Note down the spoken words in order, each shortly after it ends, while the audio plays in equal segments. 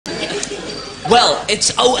Well,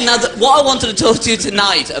 it's... Oh, now, what I wanted to talk to you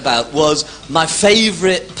tonight about was my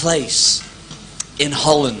favourite place in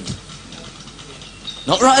Holland.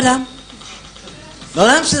 Not Rotterdam. Not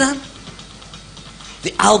Amsterdam.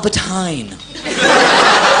 The Albert Heijn.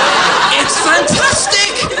 It's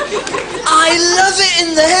fantastic! I love it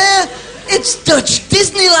in there! It's Dutch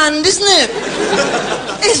Disneyland, isn't it?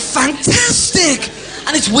 It's fantastic!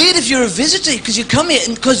 And it's weird if you're a visitor, because you come here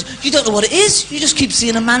and because you don't know what it is, you just keep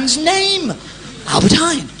seeing a man's name. Albert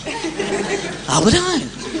Heijn. Albert Heijn.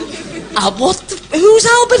 Who's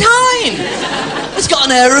Albert Heijn? It's got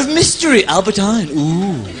an air of mystery. Albert Heijn.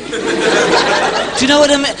 Ooh. Do you know what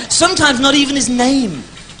I mean? Sometimes not even his name,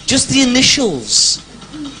 just the initials.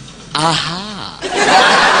 Aha.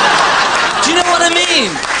 Do you know what I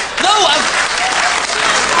mean? No,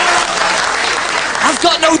 I've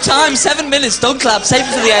got no time. 7 minutes. Don't clap. Save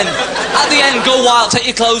it for the end. At the end, go wild. Take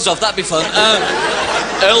your clothes off. That'd be fun.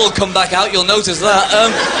 Earl will come back out. You'll notice that.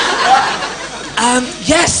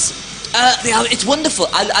 Yes. It's wonderful.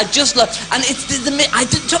 I just love... And it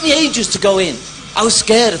took me ages to go in. I was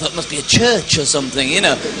scared. I thought it must be a church or something, you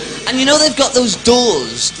know. And you know they've got those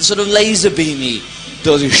doors, the sort of laser beamy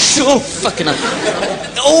doors. So fucking...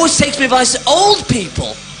 It always takes me by... Old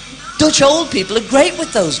people. Dutch old people are great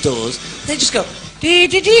with those doors. They just go...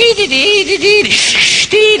 And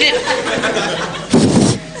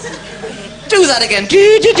do that again.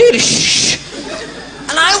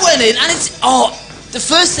 And I went in, and it's... Oh, the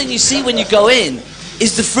first thing you see when you go in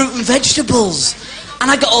is the fruit and vegetables.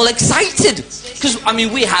 And I got all excited. Because, I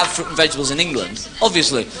mean, we have fruit and vegetables in England,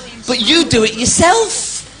 obviously. But you do it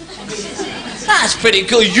yourself. That's pretty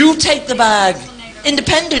cool. You take the bag.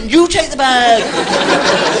 Independent, you take the bag.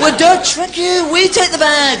 We're Dutch, thank you. We take the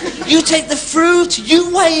bag. You take the fruit.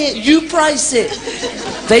 You weigh it. You price it.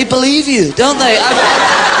 They believe you, don't they?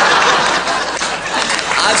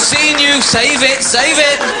 I've seen you. Save it. Save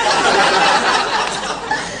it.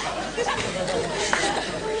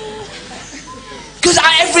 Because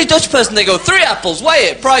every Dutch person, they go, 3 apples, weigh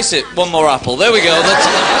it, price it, 1 more apple. There we go.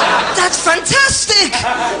 That's fantastic.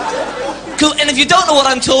 Cool. And if you don't know what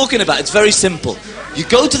I'm talking about, it's very simple. You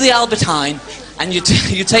go to the Albert Heijn and you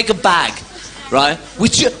take a bag, right?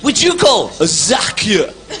 Which you call a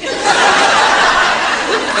zakje.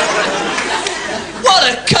 What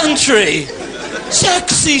a country!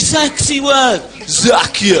 Sexy, sexy word.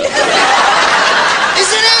 Zakje.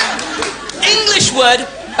 Isn't it? English word,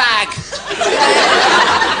 bag.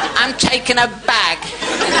 I'm taking a bag.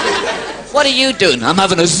 What are you doing? I'm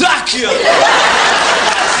having a zakje.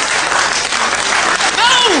 No!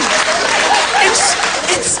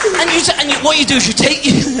 What you do is you take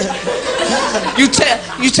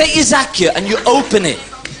your zakje and you open it.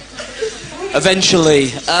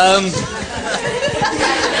 Eventually.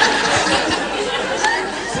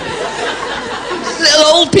 Little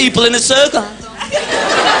old people in a circle.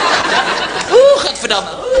 Ooh, godverdamme.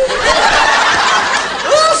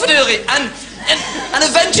 Ooh, verdorie. And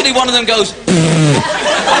eventually one of them goes...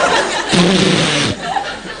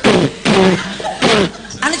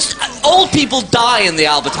 And it's... Old people die in the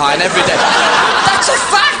Albert Heijn every day. That's a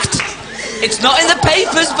fact. It's not in the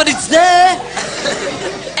papers, but it's there.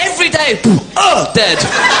 Every day. Oh, dead.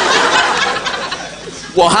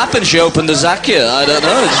 What happened? She opened the zakje. I don't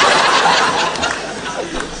know.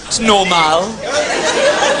 It's normal.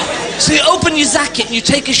 So you open your zakje and you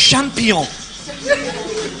take a champignon.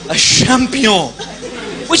 A champignon.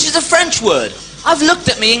 Which is a French word. I've looked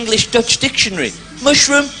at my English-Dutch dictionary.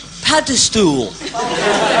 Mushroom, paddenstoel.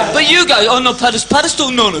 But you guys, oh no,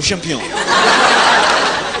 paddenstoel, no, champignon.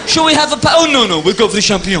 Shall we have a oh no, we'll go for the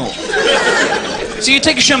champignon. So you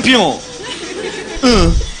take a champignon.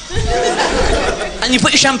 And you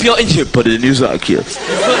put your champignon in here. Put it in your zakje.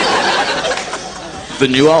 The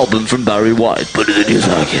new album from Barry White. Put it in your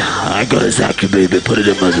zakje. I got a zakje, baby. Put it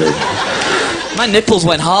in my zakje. My nipples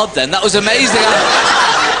went hard then. That was amazing.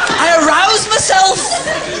 I aroused myself.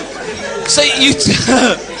 So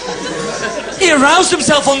he aroused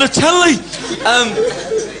himself on the telly.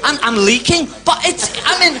 I'm leaking, but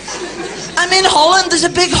I'm in Holland. There's a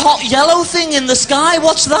big hot yellow thing in the sky.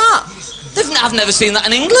 What's that? I've never seen that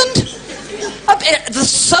in England. The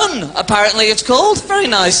sun, apparently it's called. Very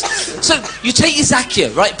nice. So you take your zakje,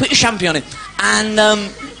 right? Put your champignon in,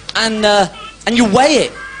 and you weigh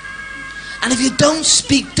it. And if you don't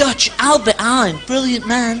speak Dutch, Albert Heijn, brilliant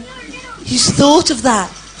man, he's thought of that.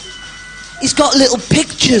 He's got little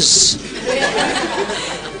pictures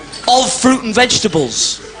of fruit and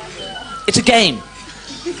vegetables. It's a game.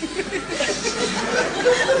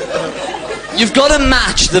 You've got to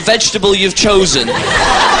match the vegetable you've chosen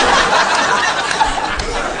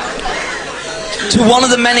to one of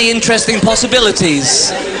the many interesting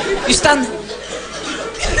possibilities. You stand...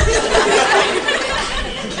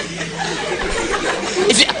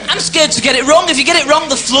 I'm scared to get it wrong. If you get it wrong,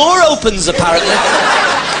 the floor opens, apparently.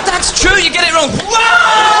 That's true, you get it wrong. Whoa!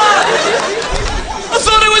 I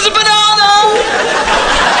thought it was a banana!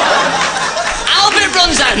 Albert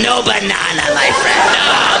runs out. No banana, my friend.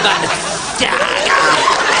 No banana.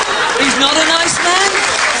 He's not a nice man.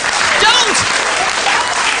 Don't!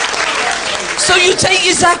 So you take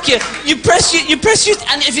your Zakje, you press your,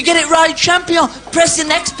 and if you get it right, champion, press the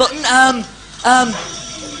next button,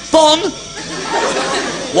 bon.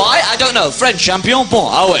 Why? I don't know. French champion, bon.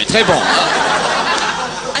 Ah ouais, très bon.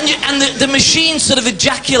 And the machine sort of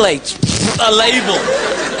ejaculates a label.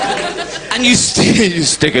 And you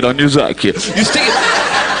stick it on your Zakje. You stick it,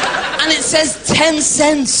 and it says 10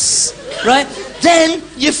 cents, right? Then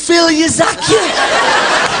you fill your Zakje.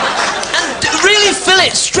 And really fill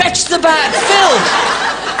it. Stretch the bag. Fill.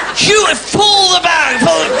 Pull the bag.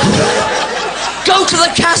 Pull it. Go to the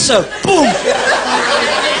cassa. Boom.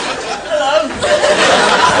 Hello.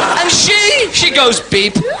 And she goes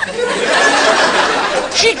beep.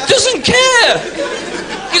 She doesn't care.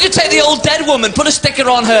 You could take the old dead woman, put a sticker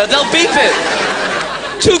on her, they'll beep it.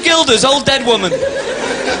 2 guilders, old dead woman. Do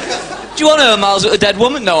you want to earn miles with a dead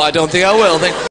woman? No, I don't think I will.